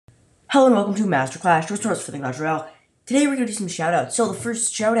Hello and welcome to Masterclass, your source for the Clash Royale. Today we're going to do some shoutouts. So the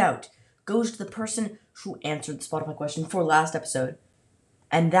first shoutout goes to the person who answered the Spotify question for last episode.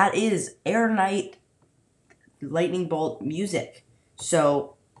 And that is Air Knight Lightning Bolt Music.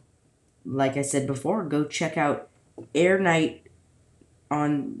 So, like I said before, go check out Air Knight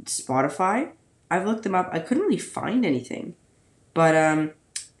on Spotify. I've looked them up. I couldn't really find anything. But,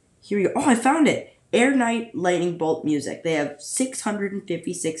 here we go. Oh, I found it. Air Knight Lightning Bolt Music. They have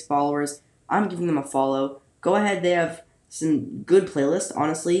 656 followers. I'm giving them a follow. Go ahead. They have some good playlists,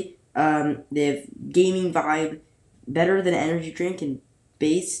 honestly. They have Gaming Vibe, Better Than Energy Drink, and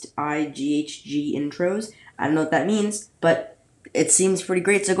Based IGHG intros. I don't know what that means, but it seems pretty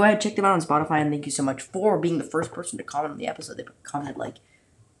great. So go ahead, check them out on Spotify, and thank you so much for being the first person to comment on the episode. They commented like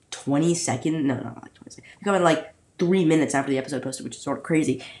 20 seconds. No, not like 20 seconds. They commented like 3 minutes after the episode posted, which is sort of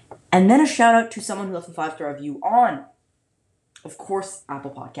crazy. And then a shout out to someone who left a 5-star review on, of course,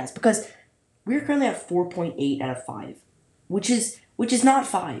 Apple Podcasts, because we're currently at 4.8 out of 5, which is not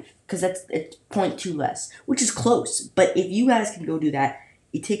 5, because it's 0.2 less, which is close. But if you guys can go do that,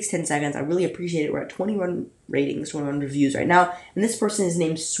 it takes 10 seconds. I really appreciate it. We're at 21 ratings, 21 reviews right now, and this person is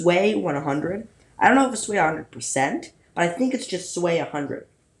named Sway100. I don't know if it's Sway 100%, but I think it's just Sway 100.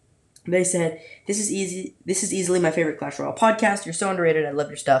 They said, This is easily my favorite Clash Royale podcast. You're so underrated. I love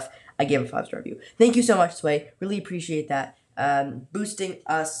your stuff. I gave a 5-star review. Thank you so much, Sway. Really appreciate that. Boosting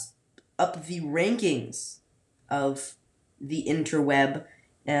us up the rankings of the interweb.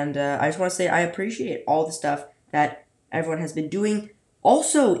 And I just want to say I appreciate all the stuff that everyone has been doing.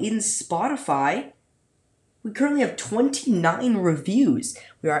 Also, in Spotify, we currently have 29 reviews.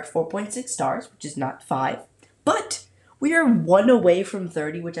 We are at 4.6 stars, which is not 5. But we are 1 away from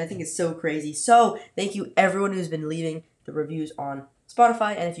 30, which I think is so crazy. So, thank you everyone who's been leaving the reviews on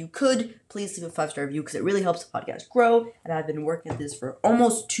Spotify. And if you could, please leave a 5-star review because it really helps the podcast grow. And I've been working at this for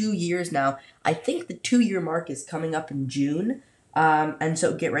almost 2 years now. I think the 2-year mark is coming up in June. And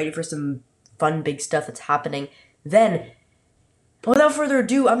so get ready for some fun, big stuff that's happening then. But without further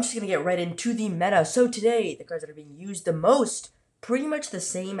ado, I'm just going to get right into the meta. So today, the cards that are being used the most, pretty much the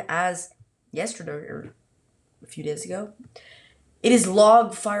same as yesterday, or a few days ago. It is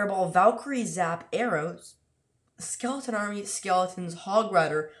Log, Fireball, Valkyrie, Zap, Arrows, Skeleton Army, Skeletons, Hog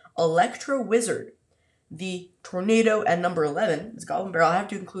Rider, Electro Wizard, the Tornado, and number 11 is Goblin Barrel. I have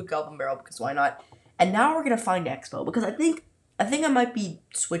to include Goblin Barrel because why not? And now we're going to find Expo because I think I might be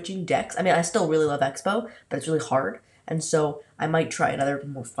switching decks. I mean, I still really love Expo, but it's really hard. And so I might try another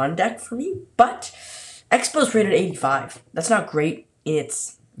more fun deck for me. But Expo's rated 85. That's not great in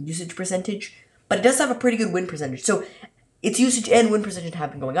its usage percentage, but it does have a pretty good win percentage. So its usage and win percentage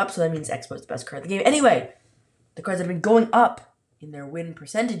have been going up, so that means Expo is the best card in the game. Anyway, the cards that have been going up in their win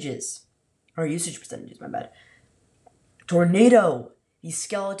percentages, or usage percentages, my bad. Tornado, the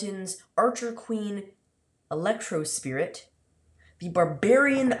Skeletons, Archer Queen, Electro Spirit, the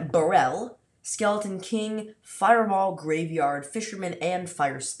Barbarian Barrel, Skeleton King, Fireball, Graveyard, Fisherman, and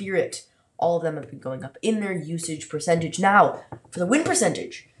Fire Spirit. All of them have been going up in their usage percentage. Now, for the win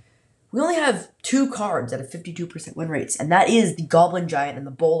percentage, we only have 2 cards at a 52% win rates, and that is the Goblin Giant and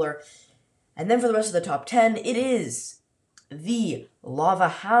the Bowler. And then for the rest of the top 10, it is the Lava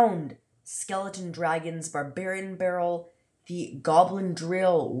Hound, Skeleton Dragons, Barbarian Barrel, the Goblin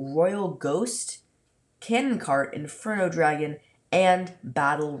Drill, Royal Ghost, Cannon Cart, Inferno Dragon, and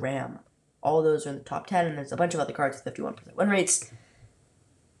Battle Ram. All those are in the top 10, and there's a bunch of other cards with 51% win rates.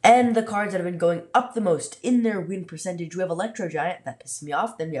 And the cards that have been going up the most in their win percentage, we have Electro Giant, that pisses me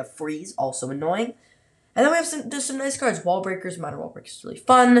off. Then we have Freeze, also annoying. And then we have some nice cards. Wall Breakers, Modern Wall Breakers is really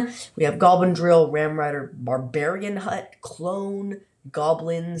fun. We have Goblin Drill, Ram Rider, Barbarian Hut, Clone,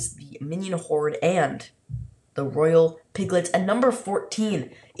 Goblins, the Minion Horde, and the Royal Piglets. And number 14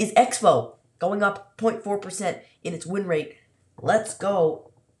 is Expo, going up 0.4% in its win rate. Let's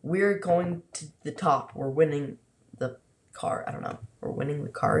go. We're going to the top. We're winning the card. I don't know. We're winning the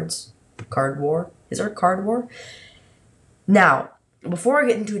cards. Card war. Is there a card war? Now, before I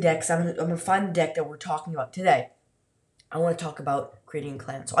get into a deck, I'm going to find the deck that we're talking about today. I want to talk about creating a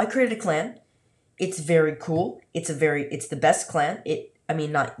clan. So I created a clan. It's very cool. It's the best clan.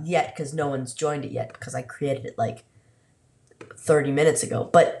 Not yet because no one's joined it yet because I created it like 30 minutes ago.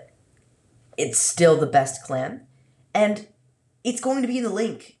 But it's still the best clan. And it's going to be in the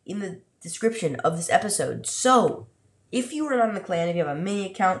link in the description of this episode. So, if you are not in the clan, if you have a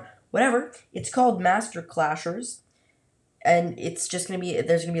mini account, whatever, it's called Master Clashers. And it's just going to be,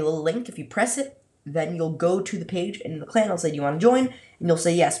 there's going to be a little link. If you press it, then you'll go to the page, and the clan will say, do you want to join? And you'll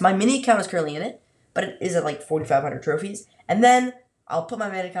say yes. My mini account is currently in it, but it is at like 4,500 trophies. And then I'll put my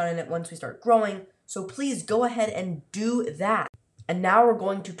main account in it once we start growing. So please go ahead and do that. And now we're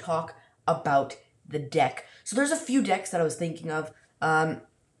going to talk about the deck. So there's a few decks that I was thinking of.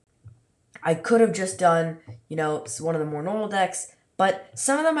 I could have just done, one of the more normal decks, but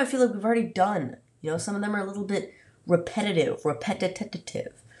some of them I feel like we've already done. Some of them are a little bit repetitive.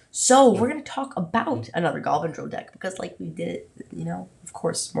 So we're going to talk about another Goblin Drill deck because we did it, of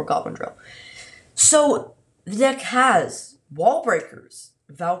course, more Goblin Drill. So the deck has Wall Breakers,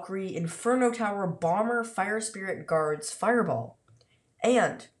 Valkyrie, Inferno Tower, Bomber, Fire Spirit, Guards, Fireball,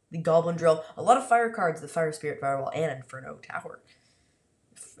 and the Goblin Drill. A lot of fire cards, the Fire Spirit, Fireball, and Inferno Tower.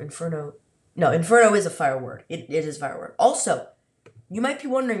 Inferno is a fire word. It is a fire word. Also, you might be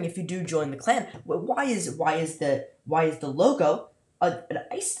wondering if you do join the clan, why is the logo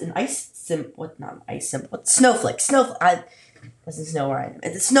snowflake? Doesn't snow where I am.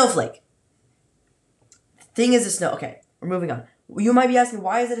 It's a snowflake. The thing is a snow. Okay, we're moving on. You might be asking,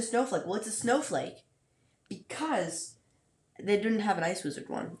 why is it a snowflake? Well, it's a snowflake because they didn't have an Ice Wizard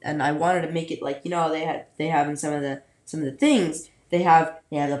one, and I wanted to make it they have in some of the things. They have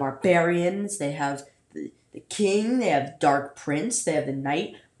the barbarians, they have the king, they have Dark Prince, they have the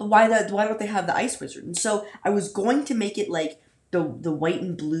knight. But why don't they have the Ice Wizard? And so I was going to make it the white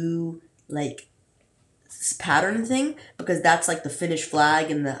and blue pattern thing because that's the Finnish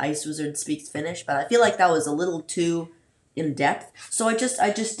flag and the Ice Wizard speaks Finnish. But I feel like that was a little too in depth, so I just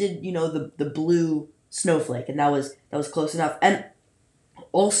did the blue snowflake, and that was close enough. And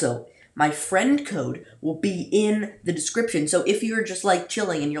also, my friend code will be in the description. So if you're just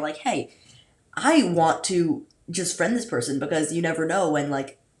chilling and you're like, hey, I want to just friend this person because you never know when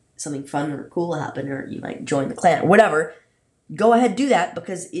something fun or cool will happen, or you might join the clan or whatever, go ahead, do that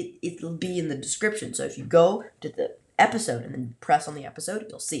because it'll be in the description. So if you go to the episode and then press on the episode,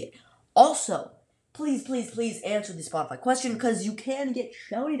 you'll see it. Also, please answer the Spotify question because you can get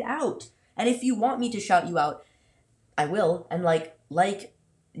shouted out. And if you want me to shout you out, I will. And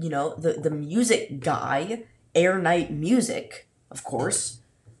the music guy, Air Night Music, of course,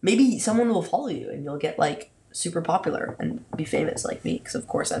 maybe someone will follow you and you'll get super popular and be famous like me, because of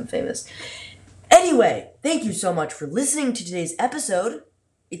course I'm famous. Anyway, thank you so much for listening to today's episode.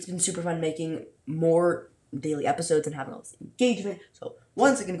 It's been super fun making more daily episodes and having all this engagement. So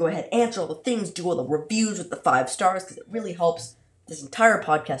once again, go ahead, answer all the things, do all the reviews with the 5 stars because it really helps this entire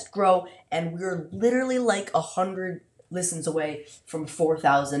podcast grow. And we're literally 100 listens away from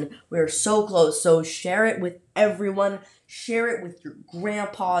 4,000. We're so close. So share it with everyone. Share it with your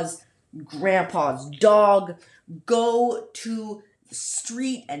grandpa's dog. Go to the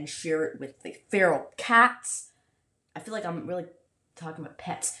street and share it with the feral cats. I feel like I'm really talking about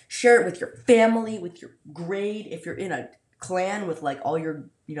pets. Share it with your family, with your grade. If you're in a clan with all your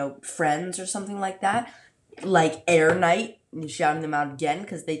friends or something like that, like Air Night, and shouting them out again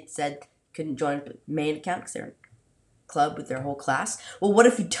because they said couldn't join the main account because they're in club with their whole class. Well, what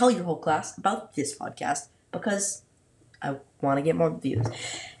if you tell your whole class about this podcast because I want to get more views.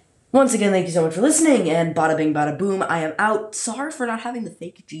 Once again, thank you so much for listening, and bada bing, bada boom, I am out. Sorry for not having the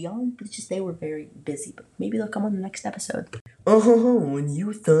fake G on, but it's just they were very busy, but maybe they'll come on the next episode. Oh, and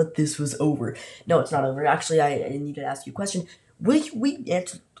you thought this was over. No, it's not over. Actually, I need to ask you a question. Will we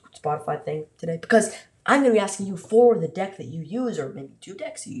answer the Spotify thing today? Because I'm going to be asking you for the deck that you use, or maybe 2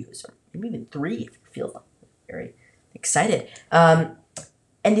 decks you use, or maybe even 3 if you feel very excited. And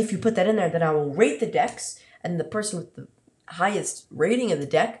if you put that in there, then I will rate the decks, and the person with the highest rating of the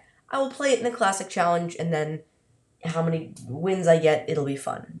deck, I will play it in the Classic Challenge, and then how many wins I get, it'll be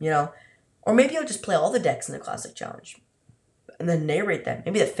fun, Or maybe I'll just play all the decks in the Classic Challenge, and then narrate them.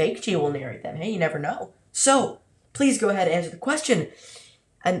 Maybe the fake G will narrate them. Hey, you never know. So, please go ahead and answer the question.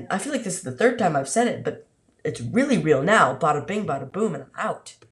 And I feel like this is the 3rd time I've said it, but it's really real now. Bada bing, bada boom, and I'm out.